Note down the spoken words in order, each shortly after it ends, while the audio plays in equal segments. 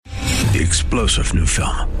The explosive new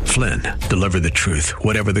film, Flynn, deliver the truth,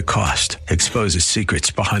 whatever the cost. Exposes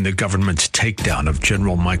secrets behind the government's takedown of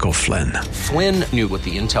General Michael Flynn. Flynn knew what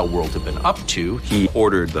the intel world had been up to. He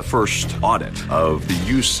ordered the first audit of the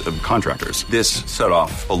use of contractors. This set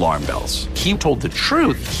off alarm bells. He told the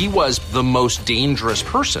truth. He was the most dangerous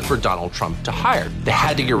person for Donald Trump to hire. They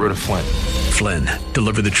had to get rid of Flynn. Flynn,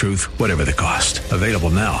 deliver the truth, whatever the cost. Available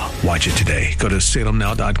now. Watch it today. Go to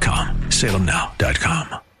salemnow.com.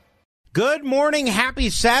 salemnow.com. Good morning. Happy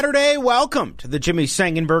Saturday. Welcome to the Jimmy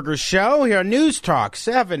Sengenberger Show here on News Talk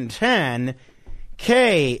 710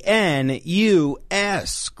 KNUS.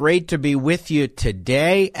 Great to be with you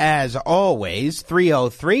today. As always,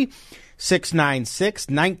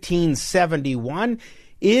 303-696-1971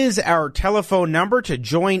 is our telephone number to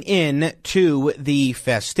join in to the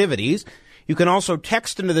festivities. You can also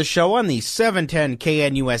text into the show on the 710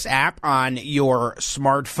 KNUS app on your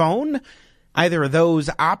smartphone. Either of those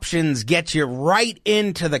options get you right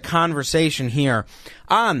into the conversation here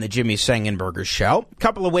on the Jimmy Sengenberger Show. A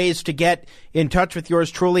couple of ways to get in touch with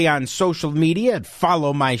yours truly on social media and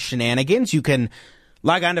follow my shenanigans. You can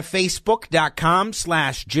log on to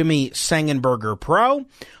Facebook.com/Jimmy Sengenberger Pro,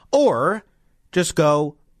 or just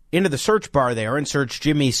go into the search bar there and search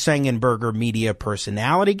Jimmy Sengenberger Media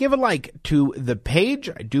Personality. Give a like to the page.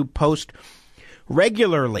 I do post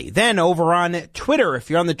regularly. Then over on Twitter, if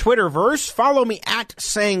you're on the Twitterverse, follow me at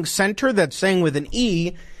Sang Center. That's Sang with an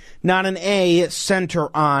E, not an A,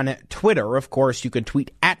 Center on Twitter. Of course, you can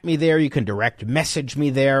tweet at me there. You can direct message me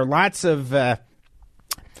there. Lots of, can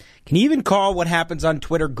you even call what happens on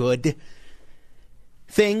Twitter good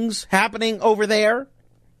things happening over there?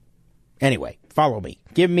 Anyway, follow me.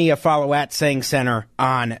 Give me a follow at Sang Center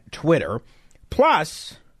on Twitter.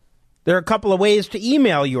 Plus, there are a couple of ways to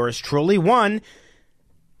email yours truly. One,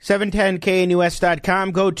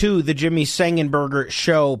 710knus.com. Go to the Jimmy Sengenberger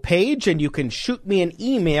Show page, and you can shoot me an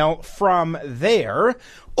email from there.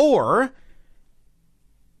 Or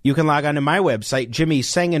you can log on to my website,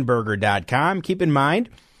 jimmysengenberger.com. Keep in mind,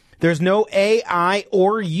 there's no A, I,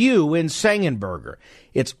 or U in Sengenberger.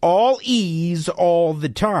 It's all E's all the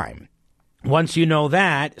time. Once you know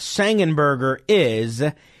that, Sengenberger is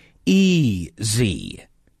easy.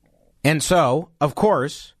 And so, of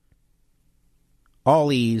course,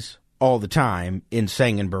 all E's all the time in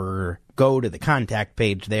Sengenberger. Go to the contact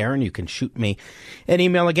page there, and you can shoot me an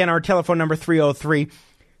email. Again, our telephone number,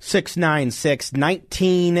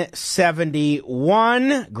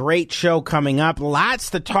 303-696-1971. Great show coming up.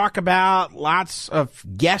 Lots to talk about. Lots of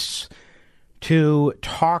guests to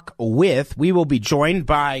talk with. We will be joined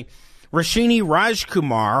by Roshini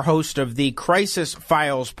Rajkumar, host of the Crisis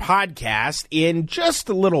Files podcast, in just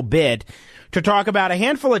a little bit to talk about a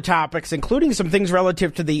handful of topics, including some things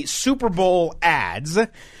relative to the Super Bowl ads,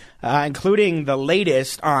 including the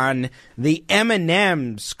latest on the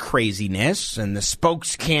M&M's craziness and the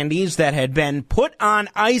spokes candies that had been put on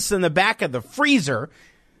ice in the back of the freezer,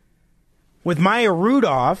 with Maya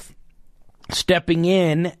Rudolph stepping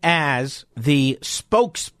in as the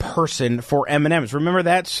spokesperson for M&M's. Remember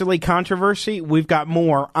that silly controversy? We've got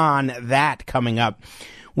more on that coming up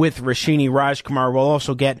with Roshini Rajkumar. We'll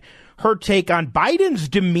also get her take on Biden's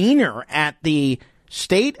demeanor at the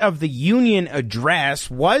State of the Union address.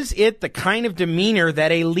 Was it the kind of demeanor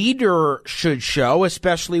that a leader should show,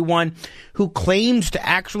 especially one who claims to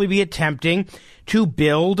actually be attempting to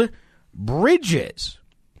build bridges?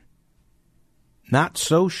 Not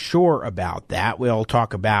so sure about that. We'll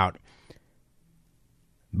talk about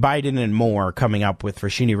Biden and more coming up with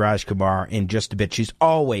Roshini Rajkumar in just a bit. She's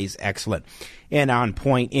always excellent and on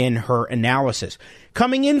point in her analysis.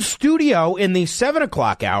 Coming in studio in the 7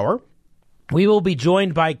 o'clock hour, we will be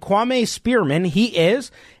joined by Kwame Spearman. He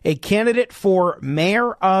is a candidate for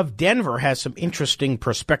mayor of Denver, has some interesting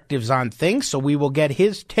perspectives on things, so we will get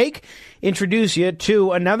his take, introduce you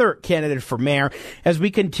to another candidate for mayor as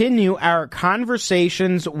we continue our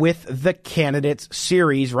Conversations with the Candidates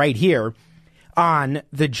series right here on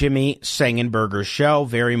the Jimmy Sengenberger Show.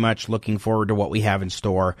 Very much looking forward to what we have in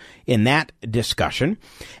store in that discussion.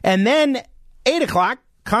 And then 8 o'clock,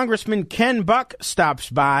 Congressman Ken Buck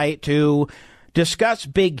stops by to discuss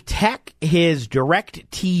big tech, his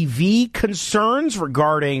direct TV concerns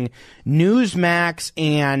regarding Newsmax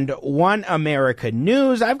and One America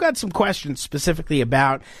News. I've got some questions specifically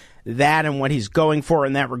about that and what he's going for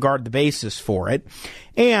in that regard, the basis for it.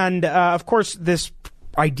 And, of course, this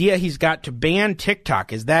idea he's got to ban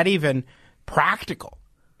TikTok, is that even practical?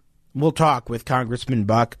 We'll talk with Congressman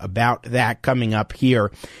Buck about that coming up here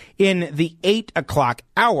in the 8 o'clock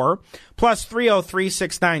hour. Plus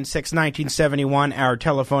 303-696-1971, our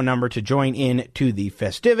telephone number to join in to the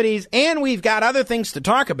festivities. And we've got other things to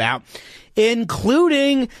talk about,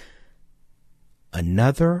 including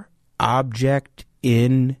another object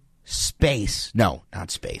in space. No,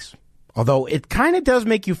 not space. Although it kind of does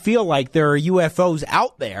make you feel like there are UFOs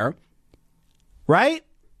out there, right?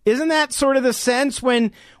 Isn't that sort of the sense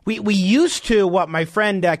when we used to, what my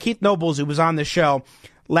friend Keith Nobles, who was on the show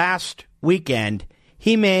last weekend,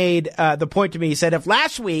 he made the point to me, he said, if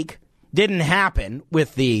last week didn't happen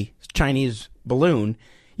with the Chinese balloon,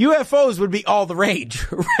 UFOs would be all the rage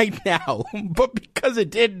right now. But because it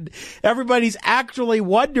didn't, everybody's actually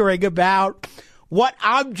wondering about what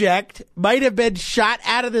object might have been shot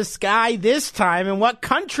out of the sky this time and what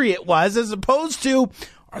country it was, as opposed to,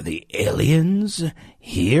 are the aliens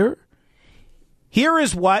here? Here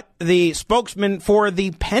is what the spokesman for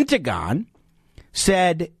the Pentagon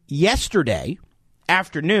said yesterday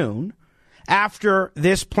afternoon after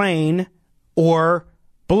this plane or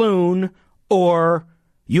balloon or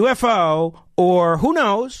UFO or who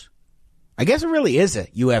knows. I guess it really is a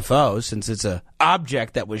UFO since it's an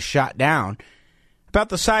object that was shot down about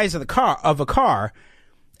the size of a car.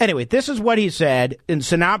 Anyway, this is what he said in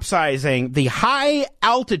synopsizing the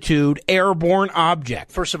high-altitude airborne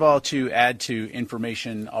object. First of all, to add to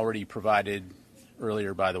information already provided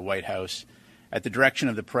earlier by the White House, at the direction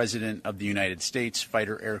of the President of the United States,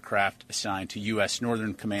 fighter aircraft assigned to U.S.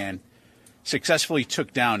 Northern Command successfully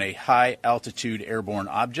took down a high-altitude airborne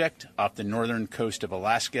object off the northern coast of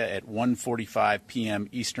Alaska at 1:45 p.m.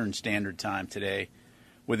 Eastern Standard Time today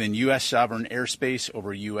within U.S. sovereign airspace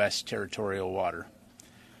over U.S. territorial water.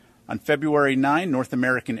 On February 9, North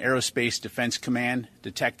American Aerospace Defense Command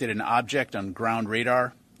detected an object on ground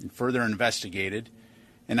radar and further investigated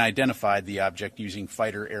and identified the object using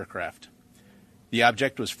fighter aircraft. The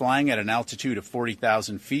object was flying at an altitude of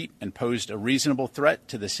 40,000 feet and posed a reasonable threat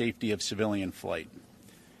to the safety of civilian flight.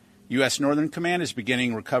 U.S. Northern Command is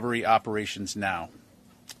beginning recovery operations now.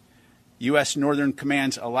 U.S. Northern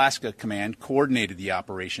Command's Alaska Command coordinated the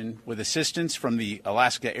operation with assistance from the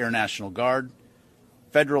Alaska Air National Guard,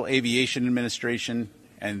 Federal Aviation Administration,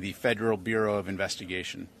 and the Federal Bureau of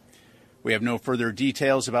Investigation. We have no further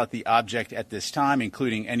details about the object at this time,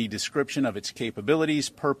 including any description of its capabilities,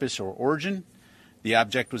 purpose, or origin. The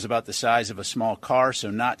object was about the size of a small car,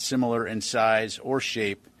 so not similar in size or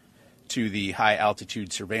shape to the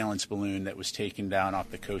high-altitude surveillance balloon that was taken down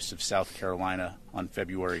off the coast of South Carolina on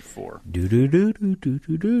February 4.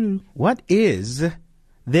 What is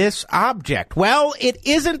this object? Well, it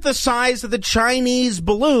isn't the size of the Chinese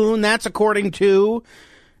balloon. That's according to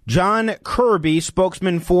John Kirby,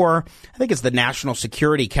 spokesman for, I think it's the National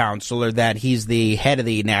Security Council, or that he's the head of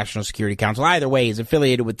the National Security Council. Either way, he's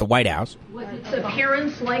affiliated with the White House. Was its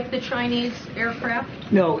appearance like the Chinese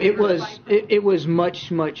aircraft? No, it was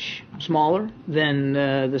much smaller than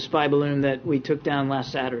the spy balloon that we took down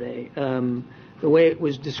last Saturday. The way it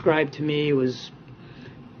was described to me was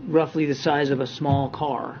roughly the size of a small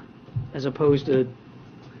car, as opposed to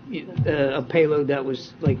a payload that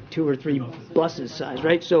was like 2 or 3 buses size,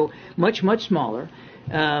 right? So much smaller,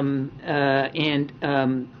 and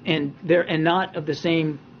not of the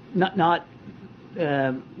same, no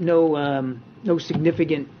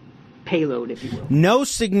significant payload, if you will. No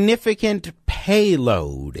significant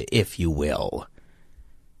payload, if you will.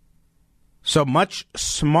 So much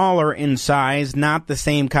smaller in size, not the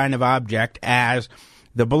same kind of object as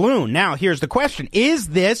the balloon. Now, here's the question. Is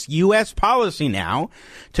this U.S. policy now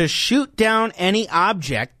to shoot down any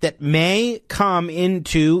object that may come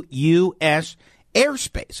into U.S.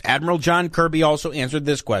 airspace? Admiral John Kirby also answered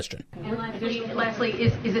this question. And lastly,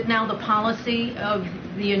 is it now the policy of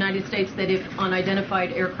the United States that if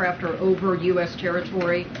unidentified aircraft are over U.S.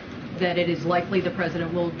 territory, that it is likely the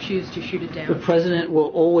president will choose to shoot it down? The president will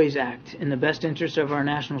always act in the best interest of our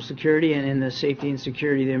national security and in the safety and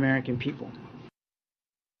security of the American people.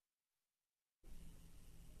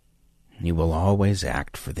 He will always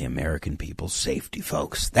act for the American people's safety,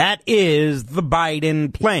 folks. That is the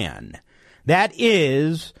Biden plan. That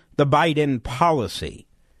is the Biden policy.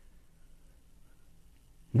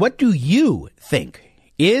 What do you think?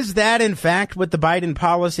 Is that, in fact, what the Biden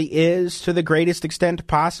policy is to the greatest extent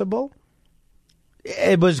possible?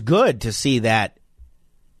 It was good to see that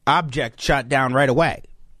object shot down right away.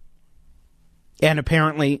 And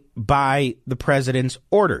apparently by the president's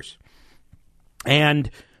orders.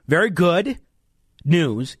 And very good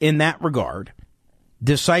news in that regard.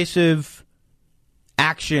 Decisive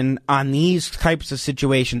action on these types of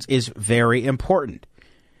situations is very important.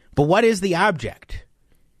 But what is the object?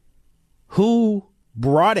 who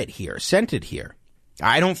brought it here, sent it here.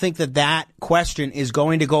 I don't think that question is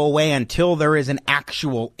going to go away until there is an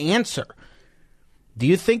actual answer. Do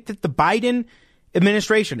you think that the Biden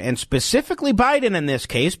administration, and specifically Biden in this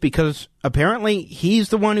case, because apparently he's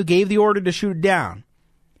the one who gave the order to shoot it down,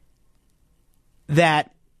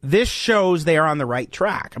 that this shows they are on the right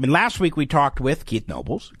track? I mean, last week we talked with Keith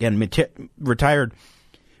Nobles, again, retired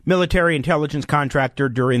military intelligence contractor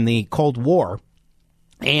during the Cold War,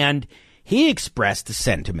 and he expressed the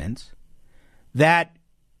sentiments that,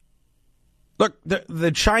 look,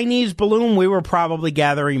 the Chinese balloon, we were probably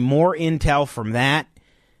gathering more intel from that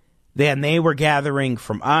than they were gathering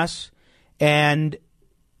from us, and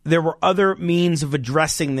there were other means of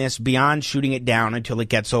addressing this beyond shooting it down until it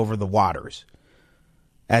gets over the waters,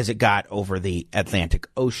 as it got over the Atlantic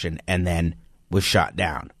Ocean and then was shot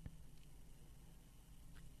down.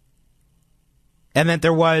 And that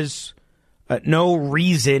there was no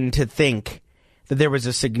reason to think that there was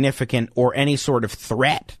a significant or any sort of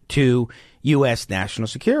threat to U.S. national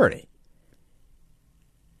security.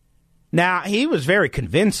 Now, he was very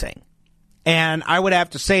convincing, and I would have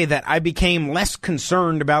to say that I became less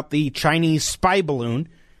concerned about the Chinese spy balloon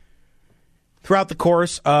throughout the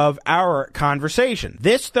course of our conversation.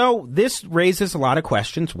 This raises a lot of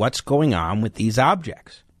questions. What's going on with these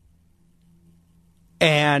objects?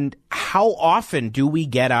 And how often do we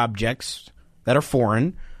get objects that are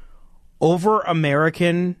foreign over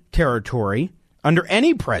American territory under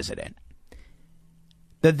any president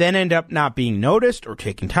that then end up not being noticed or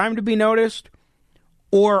taking time to be noticed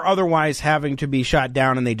or otherwise having to be shot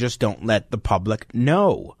down and they just don't let the public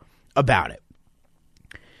know about it?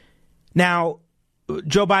 Now,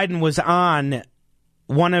 Joe Biden was on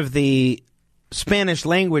one of the Spanish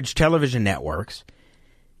language television networks,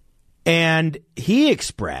 and he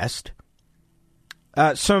expressed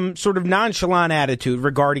some sort of nonchalant attitude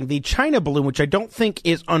regarding the China balloon, which I don't think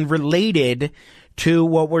is unrelated to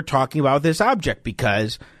what we're talking about with this object,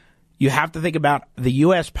 because you have to think about the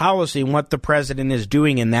U.S. policy and what the president is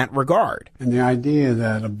doing in that regard. And the idea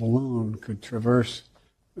that a balloon could traverse,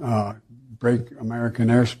 break American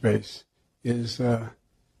airspace is,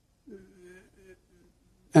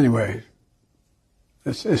 anyway,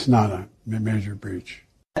 it's not a major breach.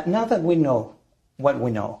 Now that we know what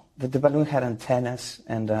we know, that the balloon had antennas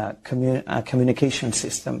and a communication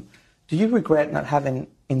system, do you regret not having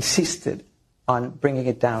insisted on bringing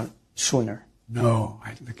it down sooner? No,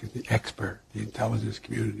 I look at the expert, the intelligence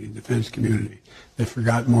community, defense community. They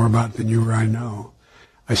forgot more about it than you or I know.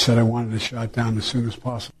 I said I wanted it shot down as soon as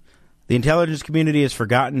possible. The intelligence community has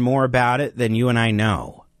forgotten more about it than you and I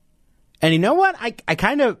know. And you know what? I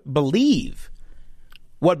kind of believe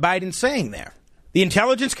what Biden's saying there. The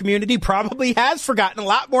intelligence community probably has forgotten a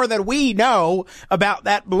lot more than we know about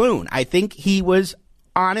that balloon. I think he was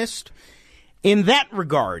honest in that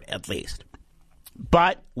regard, at least.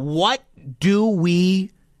 But what do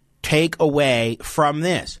we take away from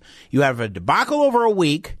this? You have a debacle over a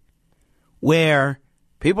week where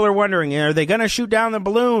people are wondering, are they going to shoot down the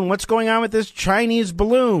balloon? What's going on with this Chinese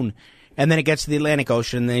balloon? And then it gets to the Atlantic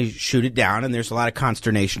Ocean, and they shoot it down, and there's a lot of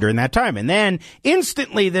consternation during that time. And then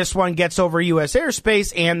instantly this one gets over U.S.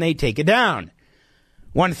 airspace, and they take it down.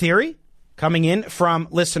 One theory coming in from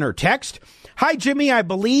listener text. Hi, Jimmy. I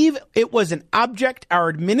believe it was an object our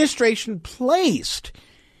administration placed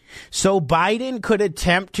so Biden could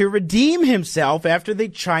attempt to redeem himself after the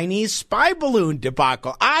Chinese spy balloon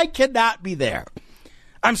debacle. I cannot be there.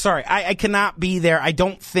 I'm sorry. I cannot be there. I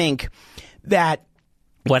don't think that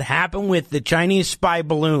what happened with the Chinese spy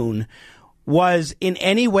balloon was in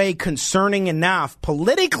any way concerning enough,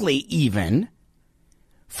 politically even,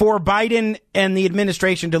 for Biden and the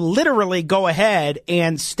administration to literally go ahead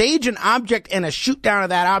and stage an object and a shoot down of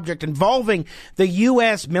that object involving the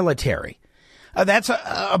U.S. military. That's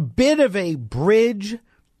a bit of a bridge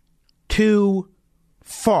too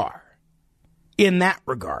far in that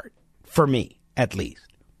regard, for me, at least.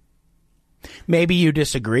 Maybe you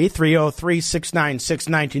disagree.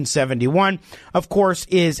 303-696-1971, of course,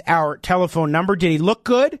 is our telephone number. Did he look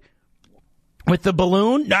good with the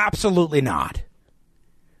balloon? No, absolutely not.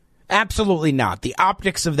 Absolutely not. The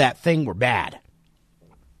optics of that thing were bad.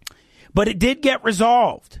 But it did get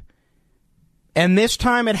resolved. And this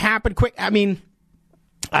time it happened quick. I mean,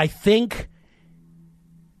 I think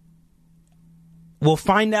we'll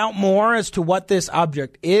find out more as to what this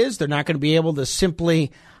object is. They're not going to be able to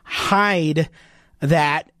simply hide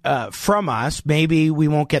that from us. Maybe we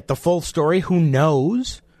won't get the full story. Who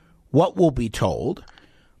knows what will be told?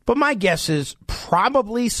 But my guess is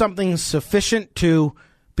probably something sufficient to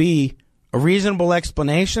be a reasonable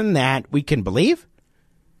explanation that we can believe.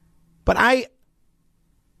 But I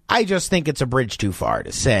I just think it's a bridge too far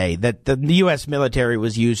to say that the U.S. military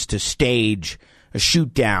was used to stage a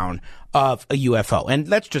shoot down of a UFO. And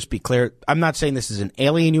let's just be clear, I'm not saying this is an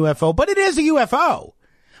alien UFO, but it is a UFO.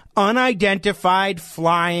 Unidentified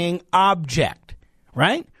flying object,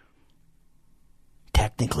 right?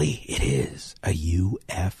 Technically, it is a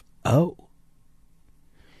UFO.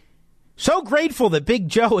 So grateful that Big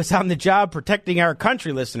Joe is on the job protecting our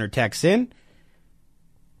country, listener texts in.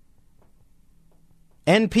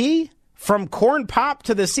 NP, from Corn Pop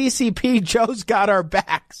to the CCP, Joe's got our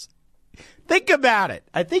backs. Think about it.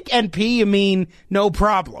 I think NP, you mean no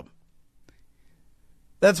problem.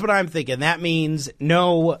 That's what I'm thinking. That means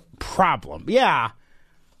no problem. Yeah.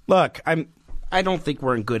 Look, I don't think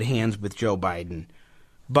we're in good hands with Joe Biden,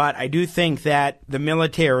 but I do think that the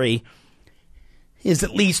military is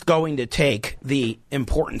at least going to take the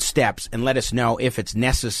important steps and let us know if it's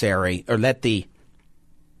necessary, or let the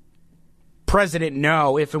president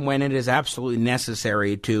know if and when it is absolutely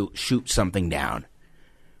necessary to shoot something down.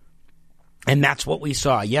 And that's what we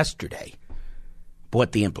saw yesterday. But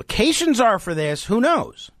what the implications are for this, who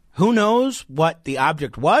knows? Who knows what the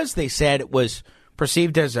object was? They said it was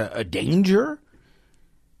perceived as a danger.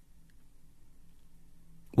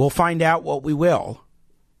 We'll find out what we will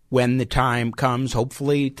when the time comes,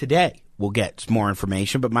 hopefully today. We'll get more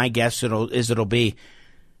information, but my guess it'll be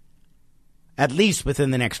at least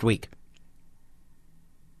within the next week.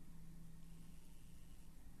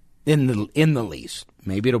 In the least.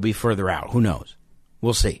 Maybe it'll be further out. Who knows?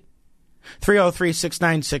 We'll see.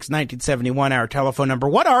 303-696-1971, our telephone number.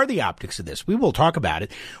 What are the optics of this? We will talk about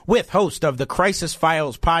it with host of the Crisis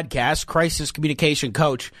Files podcast, crisis communication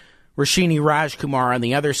coach, Rashini Rajkumar on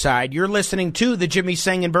the other side. You're listening to the Jimmy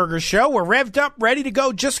Sengenberger Show. We're revved up, ready to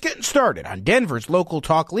go, just getting started on Denver's local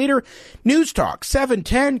talk leader, News Talk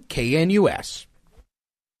 710 KNUS.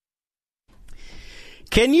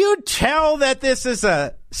 Can you tell that this is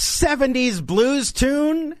a 70s blues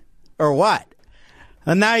tune or what?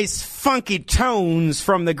 A nice funky tones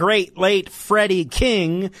from the great late Freddie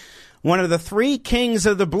King, one of the three kings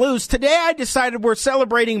of the blues. Today I decided we're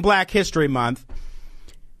celebrating Black History Month.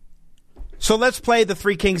 So let's play the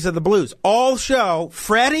three kings of the blues. All show,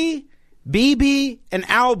 Freddie, BB, and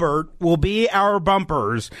Albert will be our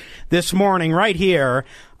bumpers this morning right here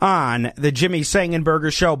on the Jimmy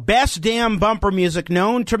Sengenberger Show. Best damn bumper music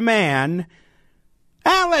known to man,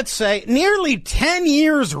 let's say, nearly 10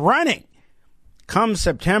 years running. Come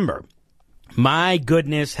September. My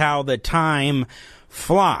goodness, how the time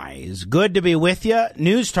flies. Good to be with you.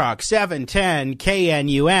 News Talk 710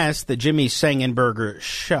 KNUS, the Jimmy Sengenberger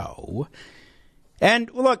Show.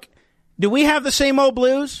 And look, do we have the same old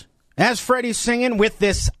blues as Freddie's singing with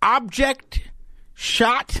this object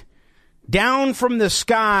shot down from the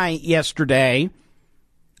sky yesterday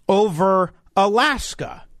over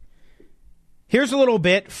Alaska? Here's a little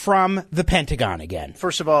bit from the Pentagon again.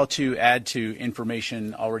 First of all, to add to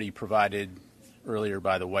information already provided earlier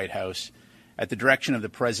by the White House, at the direction of the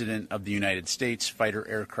President of the United States, fighter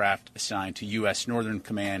aircraft assigned to U.S. Northern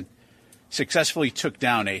Command successfully took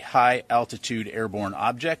down a high-altitude airborne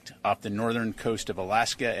object off the northern coast of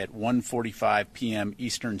Alaska at 1:45 p.m.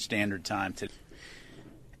 Eastern Standard Time today.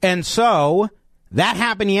 And so that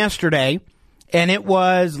happened yesterday, and it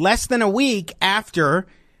was less than a week after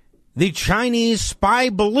the Chinese spy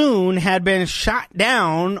balloon had been shot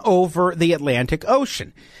down over the Atlantic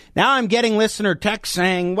Ocean. Now I'm getting listener texts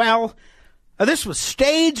saying, well, this was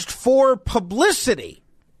staged for publicity.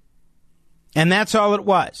 And that's all it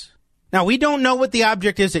was. Now, we don't know what the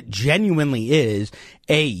object is. It genuinely is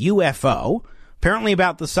a UFO, apparently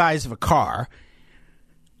about the size of a car.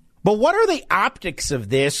 But what are the optics of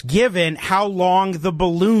this, given how long the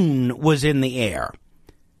balloon was in the air?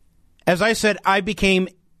 As I said, I became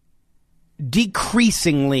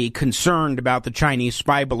decreasingly concerned about the Chinese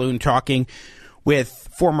spy balloon, talking with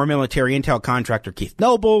former military intel contractor Keith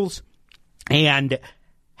Nobles, and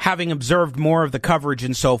having observed more of the coverage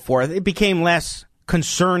and so forth, it became less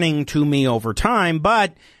concerning to me over time.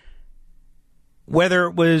 But whether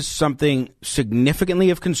it was something significantly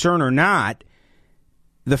of concern or not,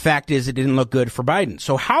 the fact is it didn't look good for Biden.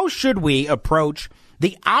 So how should we approach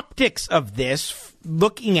the optics of this,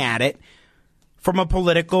 looking at it from a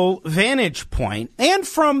political vantage point and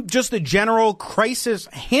from just a general crisis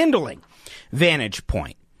handling vantage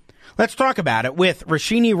point? Let's talk about it with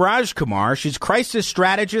Rashini Rajkumar. She's crisis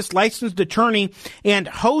strategist, licensed attorney, and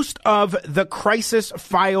host of the Crisis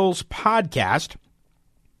Files podcast,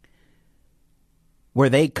 where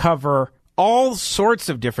they cover all sorts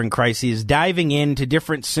of different crises, diving into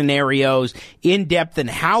different scenarios in depth and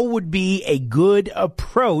how would be a good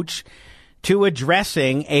approach to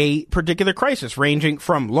addressing a particular crisis, ranging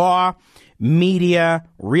from law, media,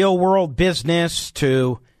 real-world business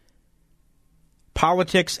to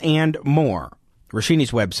politics and more.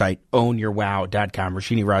 Roshini's website, ownyourwow.com.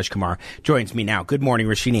 Roshini Rajkumar joins me now. Good morning,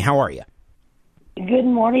 Roshini. How are you? Good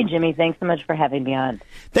morning, Jimmy. Thanks so much for having me on.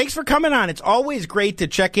 Thanks for coming on. It's always great to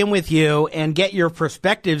check in with you and get your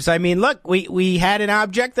perspectives. I mean, look, we had an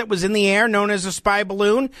object that was in the air known as a spy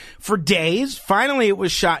balloon for days. Finally, it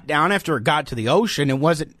was shot down after it got to the ocean. It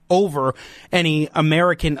wasn't over any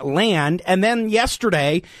American land. And then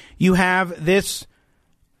yesterday, you have this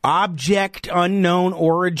object, unknown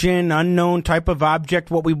origin, unknown type of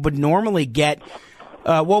object, what would normally get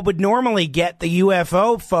the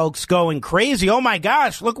UFO folks going crazy. Oh my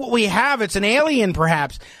gosh, look what we have. It's an alien,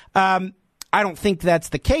 perhaps. I don't think that's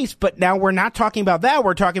the case, but now we're not talking about that.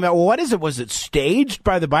 We're talking about, well, what is it? Was it staged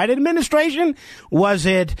by the Biden administration? Was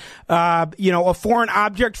it, a foreign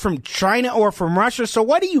object from China or from Russia? So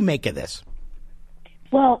what do you make of this?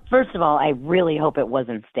 Well, first of all, I really hope it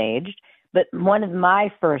wasn't staged. But one of my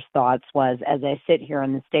first thoughts was, as I sit here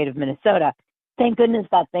in the state of Minnesota, thank goodness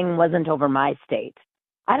that thing wasn't over my state.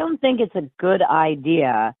 I don't think it's a good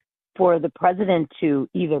idea for the president to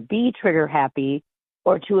either be trigger happy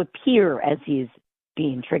or to appear as he's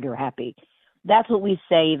being trigger happy. That's what we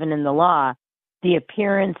say even in the law. The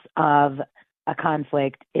appearance of a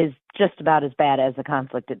conflict is just about as bad as the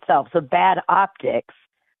conflict itself. So bad optics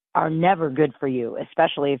are never good for you,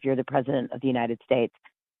 especially if you're the president of the United States.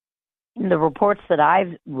 The reports that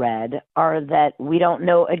I've read are that we don't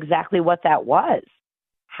know exactly what that was.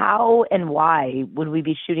 How and why would we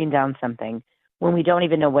be shooting down something when we don't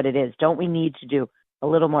even know what it is? Don't we need to do a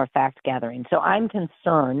little more fact gathering? So I'm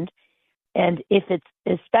concerned, and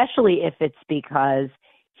especially if it's because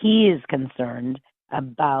he is concerned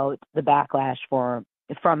about the backlash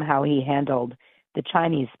from how he handled the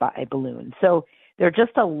Chinese spy balloon. So there are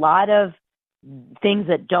just a lot of things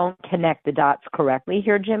that don't connect the dots correctly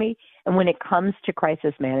here, Jimmy. And when it comes to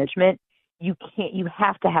crisis management, you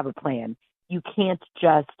have to have a plan. You can't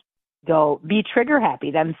just be trigger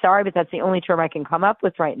happy. I'm sorry, but that's the only term I can come up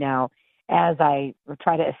with right now as I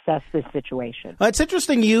try to assess this situation. It's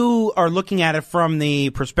interesting you are looking at it from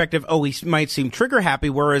the perspective, he might seem trigger happy,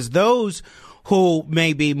 whereas those who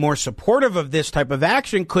may be more supportive of this type of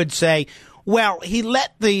action could say, well, he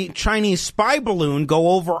let the Chinese spy balloon go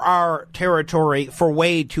over our territory for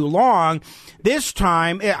way too long. This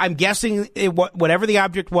time, I'm guessing whatever the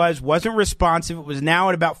object wasn't responsive. It was now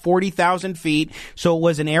at about 40,000 feet, so it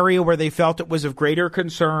was an area where they felt it was of greater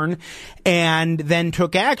concern and then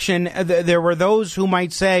took action. There were those who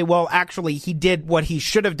might say, well, actually, he did what he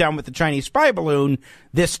should have done with the Chinese spy balloon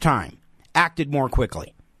this time, acted more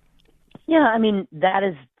quickly. Yeah, I mean, that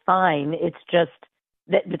is fine. It's just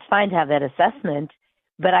it's fine to have that assessment,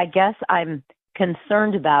 but I guess I'm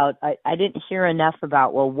concerned about, I didn't hear enough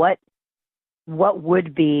about, well, what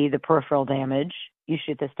would be the peripheral damage? You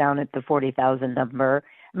shoot this down at the 40,000 number.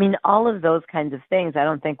 I mean, all of those kinds of things I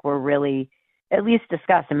don't think were really at least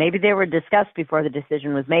discussed. And maybe they were discussed before the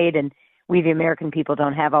decision was made, and we, the American people,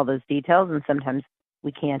 don't have all those details, and sometimes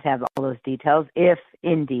we can't have all those details if,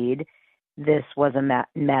 indeed, this was a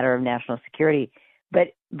matter of national security.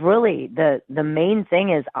 But really, the main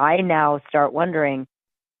thing is I now start wondering,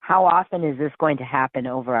 how often is this going to happen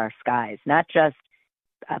over our skies? Not just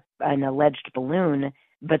an alleged balloon,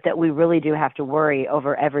 but that we really do have to worry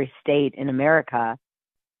over every state in America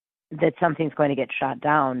that something's going to get shot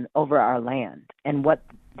down over our land and what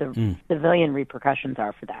the civilian repercussions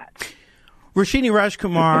are for that. Roshini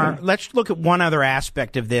Rajkumar, let's look at one other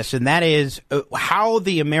aspect of this, and that is how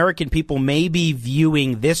the American people may be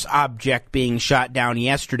viewing this object being shot down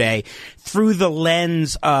yesterday through the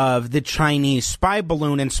lens of the Chinese spy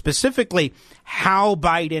balloon, and specifically how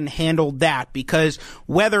Biden handled that, because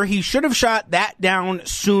whether he should have shot that down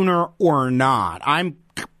sooner or not, I'm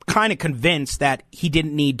kind of convinced that he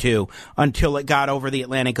didn't need to until it got over the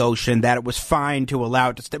Atlantic Ocean, that it was fine to allow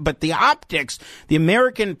it to stay. But the optics, the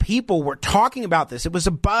American people were talking about this. It was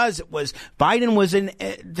a buzz. It was Biden was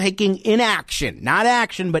taking inaction, not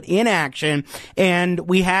action, but inaction. And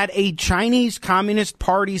we had a Chinese Communist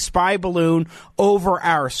Party spy balloon over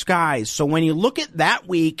our skies. So when you look at that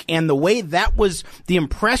week and the way that was, the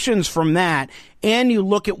impressions from that, and you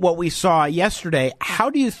look at what we saw yesterday, how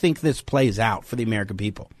do you think this plays out for the American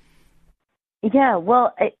people? Yeah,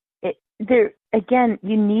 well, there again,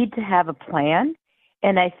 you need to have a plan.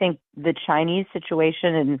 And I think the Chinese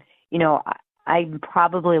situation, and, you know, I'm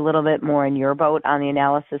probably a little bit more in your boat on the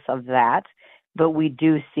analysis of that. But we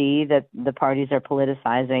do see that the parties are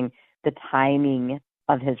politicizing the timing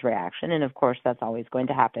of his reaction. And, of course, that's always going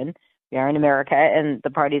to happen We are in America, and the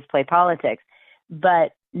parties play politics.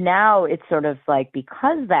 But now it's sort of like,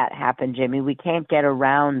 because that happened, Jimmy, we can't get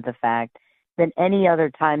around the fact that any other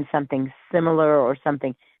time something similar or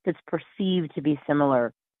something that's perceived to be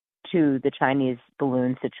similar to the Chinese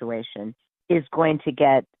balloon situation is going to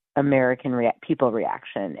get American people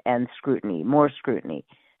reaction and scrutiny, more scrutiny.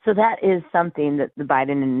 So that is something that the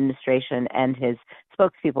Biden administration and his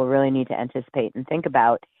spokespeople really need to anticipate and think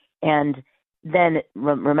about. And then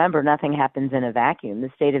remember, nothing happens in a vacuum.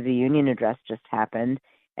 The State of the Union address just happened.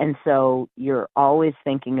 And so you're always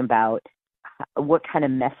thinking about what kind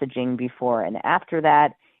of messaging before and after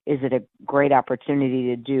that. Is it a great opportunity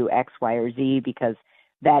to do X, Y, or Z because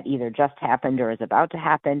that either just happened or is about to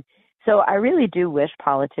happen? So I really do wish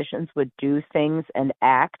politicians would do things and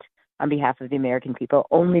act on behalf of the American people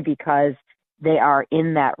only because they are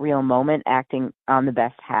in that real moment acting on the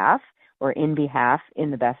best half or in behalf in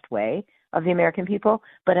the best way of the American people.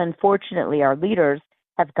 But unfortunately, our leaders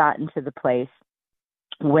have gotten to the place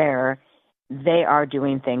where they are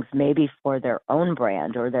doing things maybe for their own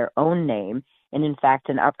brand or their own name. And in fact,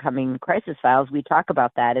 in upcoming Crisis Files, we talk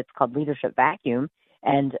about that. It's called Leadership Vacuum.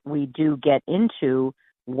 And we do get into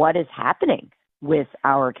what is happening with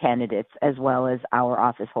our candidates as well as our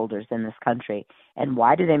office holders in this country. And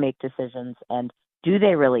why do they make decisions? And do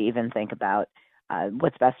they really even think about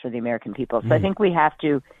what's best for the American people? So I think we have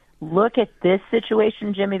to look at this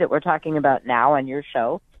situation, Jimmy, that we're talking about now on your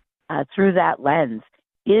show through that lens.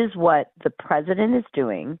 Is what the president is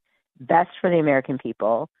doing best for the American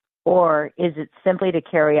people, or is it simply to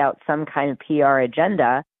carry out some kind of PR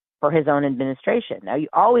agenda for his own administration? Now, you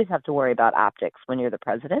always have to worry about optics when you're the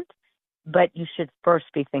president, but you should first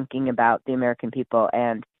be thinking about the American people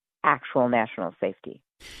and actual national safety.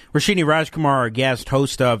 Roshini Rajkumar, our guest,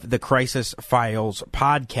 host of the Crisis Files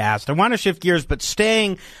podcast. I want to shift gears, but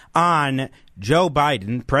staying on Joe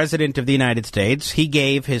Biden, President of the United States. He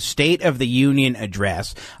gave his State of the Union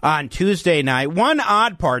address on Tuesday night. One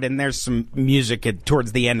odd part, and there's some music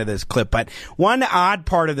towards the end of this clip, but one odd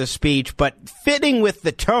part of the speech, but fitting with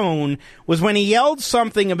the tone, was when he yelled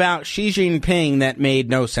something about Xi Jinping that made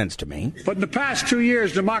no sense to me. But in the past 2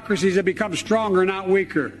 years, democracies have become stronger, not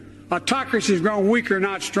weaker. Autocracy has grown weaker,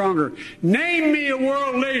 not stronger. Name me a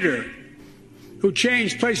world leader who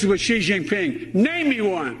changed places with Xi Jinping. Name me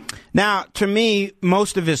one. Now, to me,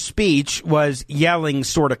 most of his speech was yelling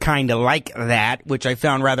sort of kind of like that, which I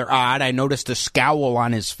found rather odd. I noticed a scowl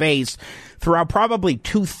on his face throughout probably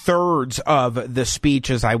 2/3 of the speech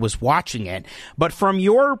as I was watching it. But from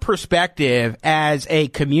your perspective as a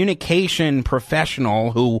communication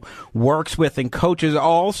professional who works with and coaches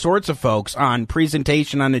all sorts of folks on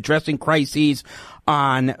presentation, on addressing crises,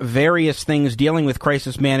 on various things dealing with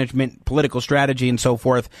crisis management, political strategy, and so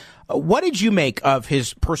forth, what did you make of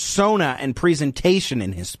his persona and presentation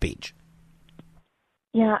in his speech?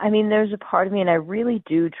 Yeah, I mean, there's a part of me, and I really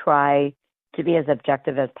do try to be as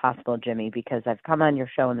objective as possible, Jimmy, because I've come on your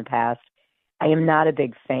show in the past. I am not a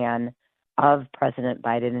big fan of President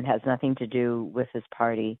Biden. It has nothing to do with his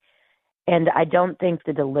party. And I don't think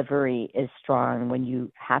the delivery is strong when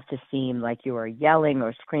you have to seem like you are yelling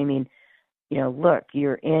or screaming. You know, look,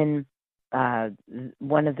 you're in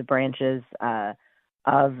one of the branches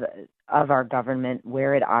of our government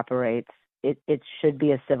where it operates. It should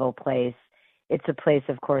be a civil place. It's a place,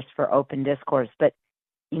 of course, for open discourse. But,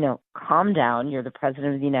 you know, calm down. You're the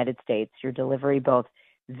president of the United States. Your delivery, both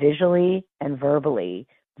visually and verbally,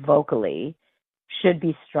 vocally, should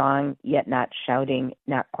be strong, yet not shouting,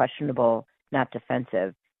 not questionable, not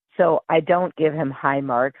defensive. So I don't give him high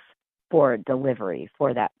marks for delivery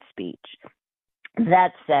for that speech.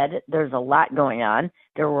 That said, there's a lot going on.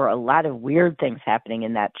 There were a lot of weird things happening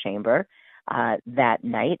in that chamber that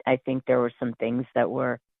night. I think there were some things that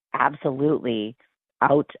were absolutely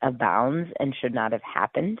out of bounds and should not have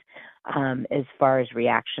happened as far as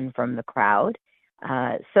reaction from the crowd.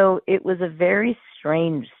 So it was a very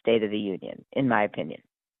strange State of the Union, in my opinion.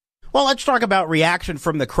 Well, let's talk about reaction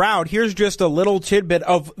from the crowd. Here's just a little tidbit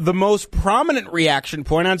of the most prominent reaction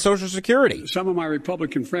point on Social Security. Some of my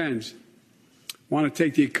Republican friends want to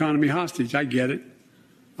take the economy hostage. I get it,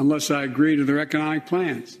 unless I agree to their economic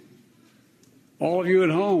plans. All of you at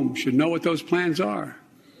home should know what those plans are.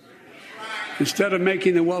 Instead of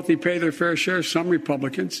making the wealthy pay their fair share, some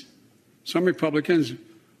Republicans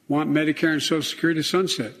want Medicare and Social Security to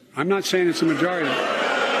sunset. I'm not saying it's a majority.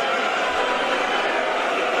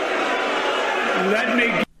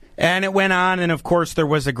 And it went on, and of course there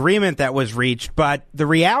was agreement that was reached, but the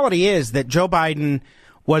reality is that Joe Biden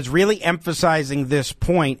was really emphasizing this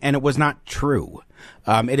point, and it was not true.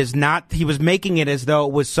 It is not. He was making it as though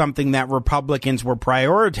it was something that Republicans were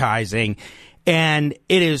prioritizing, And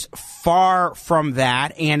it is far from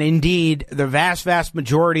that. And indeed, the vast, vast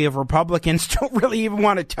majority of Republicans don't really even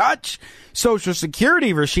want to touch Social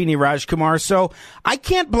Security, Roshini Rajkumar. So I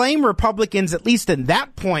can't blame Republicans, at least in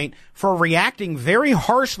that point, for reacting very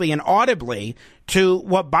harshly and audibly to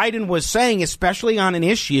what Biden was saying, especially on an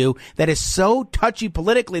issue that is so touchy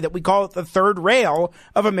politically that we call it the third rail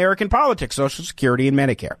of American politics, Social Security and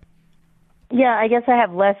Medicare. Yeah, I guess I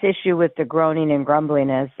have less issue with the groaning and grumbling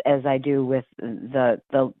as I do with the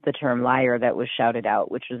term liar that was shouted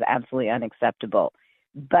out, which was absolutely unacceptable.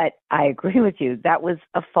 But I agree with you. That was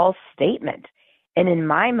a false statement. And in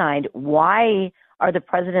my mind, why are the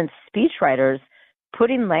president's speechwriters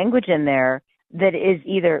putting language in there that is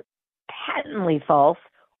either patently false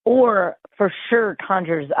or for sure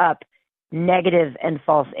conjures up negative and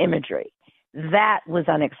false imagery? That was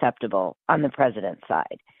unacceptable on the president's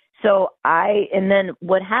side. So and then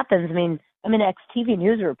what happens, I mean, I'm an ex-TV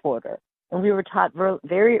news reporter, and we were taught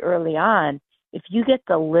very early on, if you get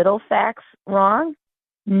the little facts wrong,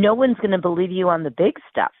 no one's going to believe you on the big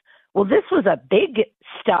stuff. Well, this was a big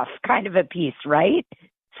stuff kind of a piece, right?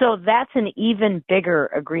 So that's an even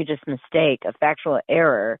bigger egregious mistake, a factual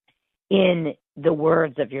error in the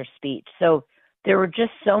words of your speech. So there were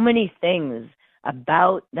just so many things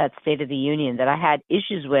about that State of the Union that I had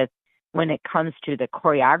issues with when it comes to the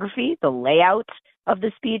choreography, the layout of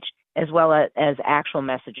the speech, as well as actual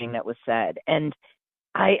messaging that was said. And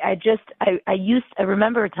I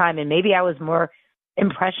remember a time, and maybe I was more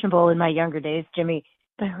impressionable in my younger days, Jimmy,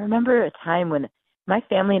 but I remember a time when my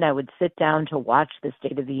family and I would sit down to watch the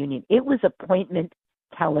State of the Union. It was appointment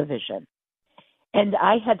television. And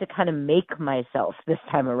I had to kind of make myself this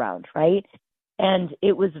time around, right? And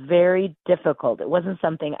it was very difficult. It wasn't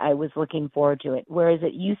something I was looking forward to, whereas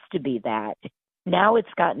it used to be that. Now it's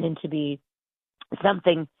gotten into be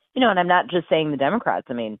something, and I'm not just saying the Democrats.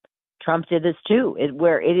 I mean, Trump did this too,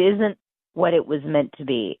 where it isn't what it was meant to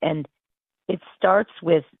be. And it starts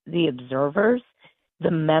with the observers, the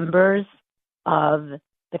members of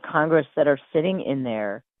the Congress that are sitting in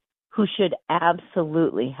there, who should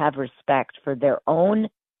absolutely have respect for their own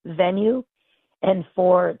venue and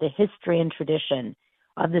for the history and tradition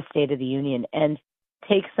of the State of the Union, and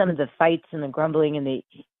take some of the fights and the grumbling and the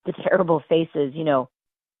terrible faces.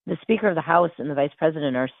 The Speaker of the House and the Vice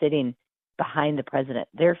President are sitting behind the President.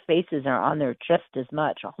 Their faces are on there just as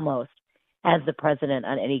much, almost, as the President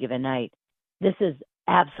on any given night. This is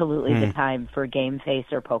absolutely the time for game face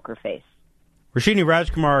or poker face. Roshini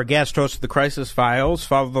Rajkumar, our guest, host of The Crisis Files.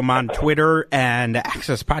 Follow them on Twitter and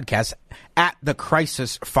access podcasts at The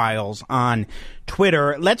Crisis Files on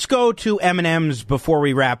Twitter. Let's go to M&M's before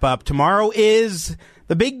we wrap up. Tomorrow is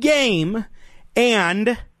the big game,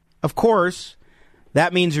 and, of course,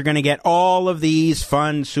 that means you're going to get all of these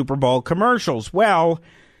fun Super Bowl commercials. Well,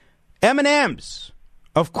 M&M's,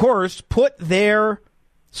 of course, put their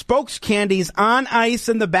Spokes candies on ice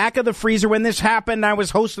in the back of the freezer when this happened. I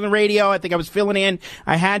was hosting the radio. I think I was filling in.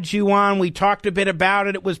 I had you on. We talked a bit about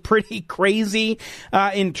it. It was pretty crazy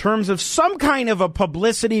in terms of some kind of a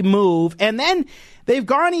publicity move. And then they've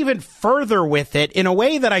gone even further with it in a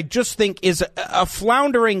way that I just think is a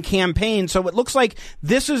floundering campaign. So it looks like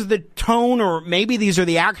this is the tone, or maybe these are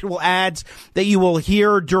the actual ads that you will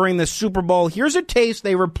hear during the Super Bowl. Here's a taste.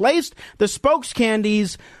 They replaced the Spokes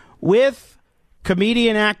candies with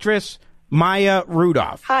comedian actress Maya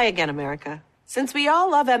Rudolph. Hi again, America. Since we all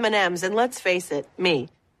love M&Ms, and let's face it, me,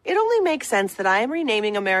 it only makes sense that I am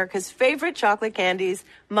renaming America's favorite chocolate candies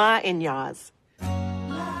Ma and Yas.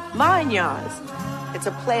 Ma and Yas. It's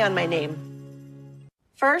a play on my name.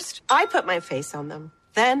 First, I put my face on them.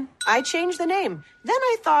 Then, I changed the name. Then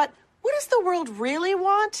I thought, what does the world really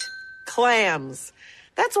want? Clams.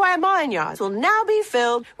 That's why Ma and Yas will now be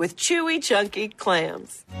filled with chewy, chunky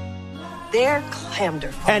clams. They're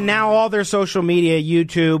clamderful. And now all their social media,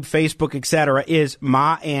 YouTube, Facebook, etc., is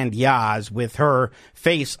Ma and Yas with her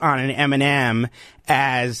face on an M&M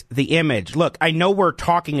as the image. Look, I know we're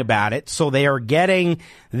talking about it, so they are getting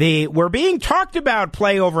the "we're being talked about"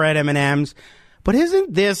 play over at M&M's. But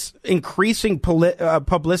isn't this increasing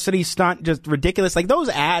publicity stunt just ridiculous? Like, those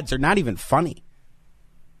ads are not even funny.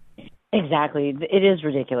 Exactly. It is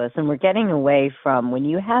ridiculous. And we're getting away from, when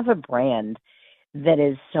you have a brand that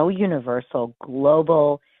is so universal,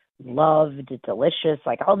 global, loved, delicious,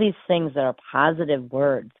 like all these things that are positive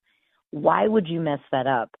words, why would you mess that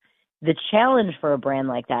up? The challenge for a brand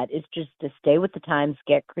like that is just to stay with the times,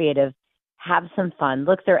 get creative, have some fun.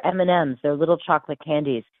 Look, they're M&Ms, they're little chocolate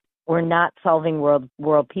candies. We're not solving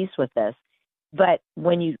world peace with this. But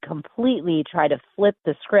when you completely try to flip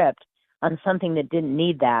the script on something that didn't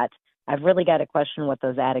need that, I've really got to question what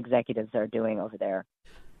those ad executives are doing over there.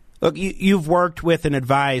 Look, you've worked with and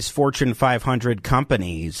advised Fortune 500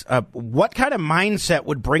 companies. What kind of mindset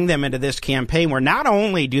would bring them into this campaign where not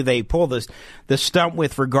only do they pull the stunt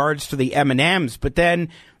with regards to the M&Ms, but then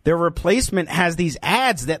their replacement has these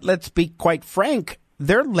ads that, let's be quite frank,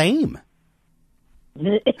 they're lame.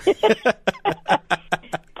 To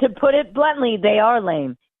put it bluntly, they are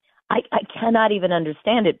lame. I cannot even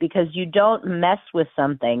understand it because you don't mess with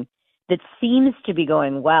something that seems to be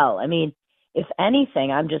going well. I mean, if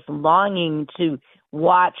anything, I'm just longing to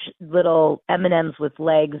watch little M&Ms with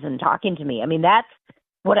legs and talking to me. I mean, that's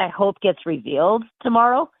what I hope gets revealed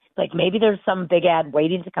tomorrow. Like maybe there's some big ad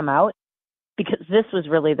waiting to come out because this was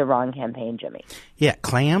really the wrong campaign, Jimmy. Yeah,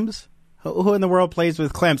 clams? Who in the world plays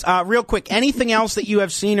with clams? Real quick, anything else that you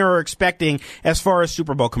have seen or are expecting as far as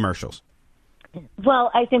Super Bowl commercials?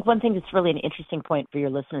 Well, I think one thing that's really an interesting point for your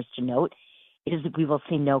listeners to note is that we will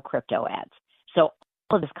see no crypto ads. So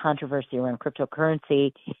all of this controversy around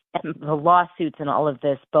cryptocurrency and the lawsuits and all of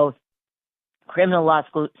this, both criminal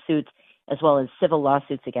lawsuits as well as civil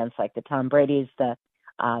lawsuits against like the Tom Brady's, the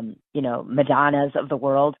Madonnas of the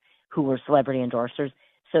world who were celebrity endorsers.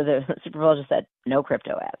 So the Super Bowl just said no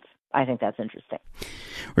crypto ads. I think that's interesting.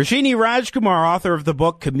 Roshini Rajkumar, author of the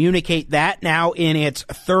book Communicate That, now in its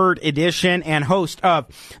 3rd edition, and host of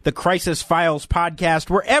the Crisis Files podcast.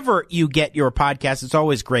 Wherever you get your podcast, it's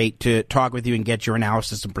always great to talk with you and get your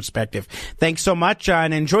analysis and perspective. Thanks so much,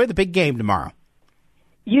 and enjoy the big game tomorrow.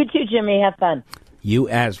 You too, Jimmy. Have fun. You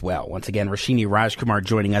as well. Once again, Roshini Rajkumar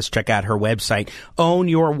joining us. Check out her website,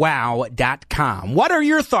 ownyourwow.com. What are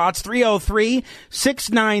your thoughts?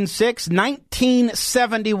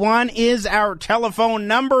 303-696-1971 is our telephone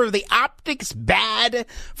number. The optics bad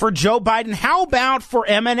for Joe Biden. How about for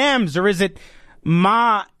M&Ms? Or is it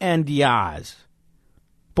Ma and Yaz?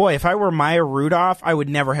 Boy, if I were Maya Rudolph, I would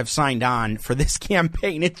never have signed on for this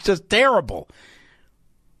campaign. It's just terrible.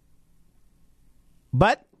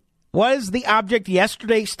 But was the object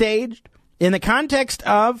yesterday staged? In the context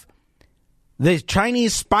of the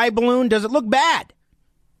Chinese spy balloon, does it look bad?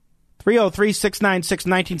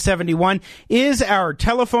 303-696-1971 is our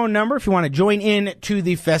telephone number if you want to join in to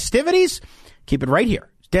the festivities. Keep it right here.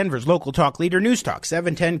 It's Denver's local talk leader, News Talk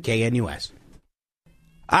 710 KNUS.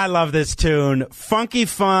 I love this tune. Funky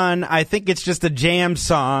fun. I think it's just a jam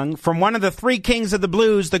song from one of the 3 kings of the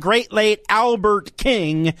blues, the great late Albert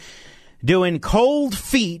King, doing Cold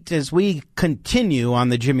Feet as we continue on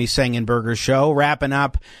the Jimmy Sengenberger Show, wrapping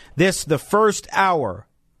up the first hour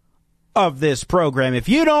of this program. If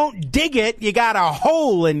you don't dig it, you got a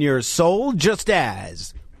hole in your soul, just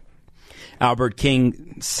as Albert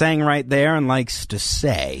King sang right there and liked to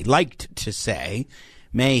say,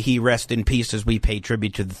 may he rest in peace as we pay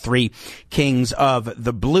tribute to the 3 kings of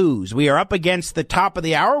the blues. We are up against the top of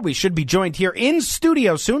the hour. We should be joined here in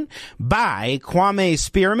studio soon by Kwame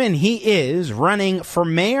Spearman. He is running for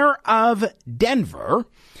mayor of Denver.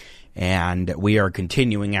 And we are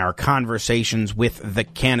continuing our Conversations with the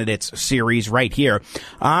Candidates series right here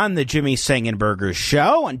on the Jimmy Sengenberger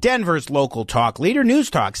Show on Denver's local talk leader, News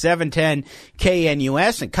Talk 710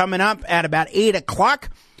 KNUS. And coming up at about 8 o'clock,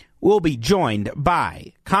 we'll be joined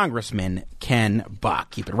by Congressman Ken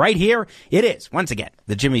Buck. Keep it right here. It is, once again,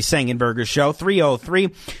 the Jimmy Sengenberger Show,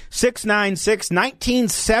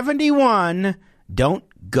 303-696-1971. Don't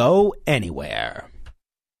go anywhere.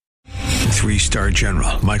 3-star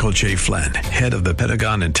General Michael J. Flynn, head of the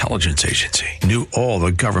Pentagon Intelligence Agency, knew all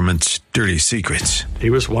the government's dirty secrets. He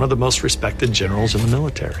was one of the most respected generals in the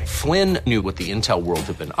military. Flynn knew what the intel world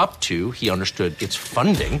had been up to. He understood its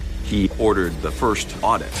funding. He ordered the first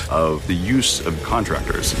audit of the use of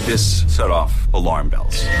contractors. This set off alarm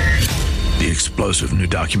bells. The explosive new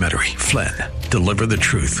documentary, Flynn, Deliver the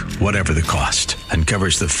Truth, Whatever the Cost,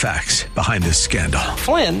 uncovers the facts behind this scandal.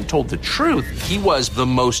 Flynn told the truth. He was the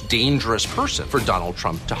most dangerous person for Donald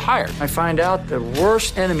Trump to hire. I find out the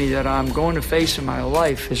worst enemy that I'm going to face in my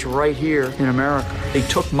life is right here in America. They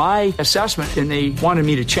took my assessment and they wanted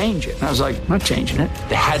me to change it. And I was like, I'm not changing it.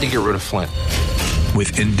 They had to get rid of Flynn.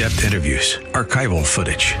 With in-depth interviews, archival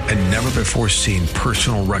footage, and never-before-seen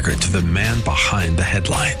personal records of the man behind the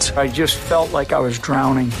headlines. I just felt like I was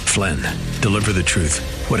drowning. Flynn, Deliver the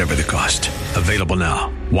Truth, Whatever the Cost. Available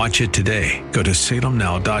now. Watch it today. Go to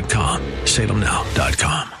salemnow.com.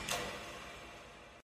 salemnow.com.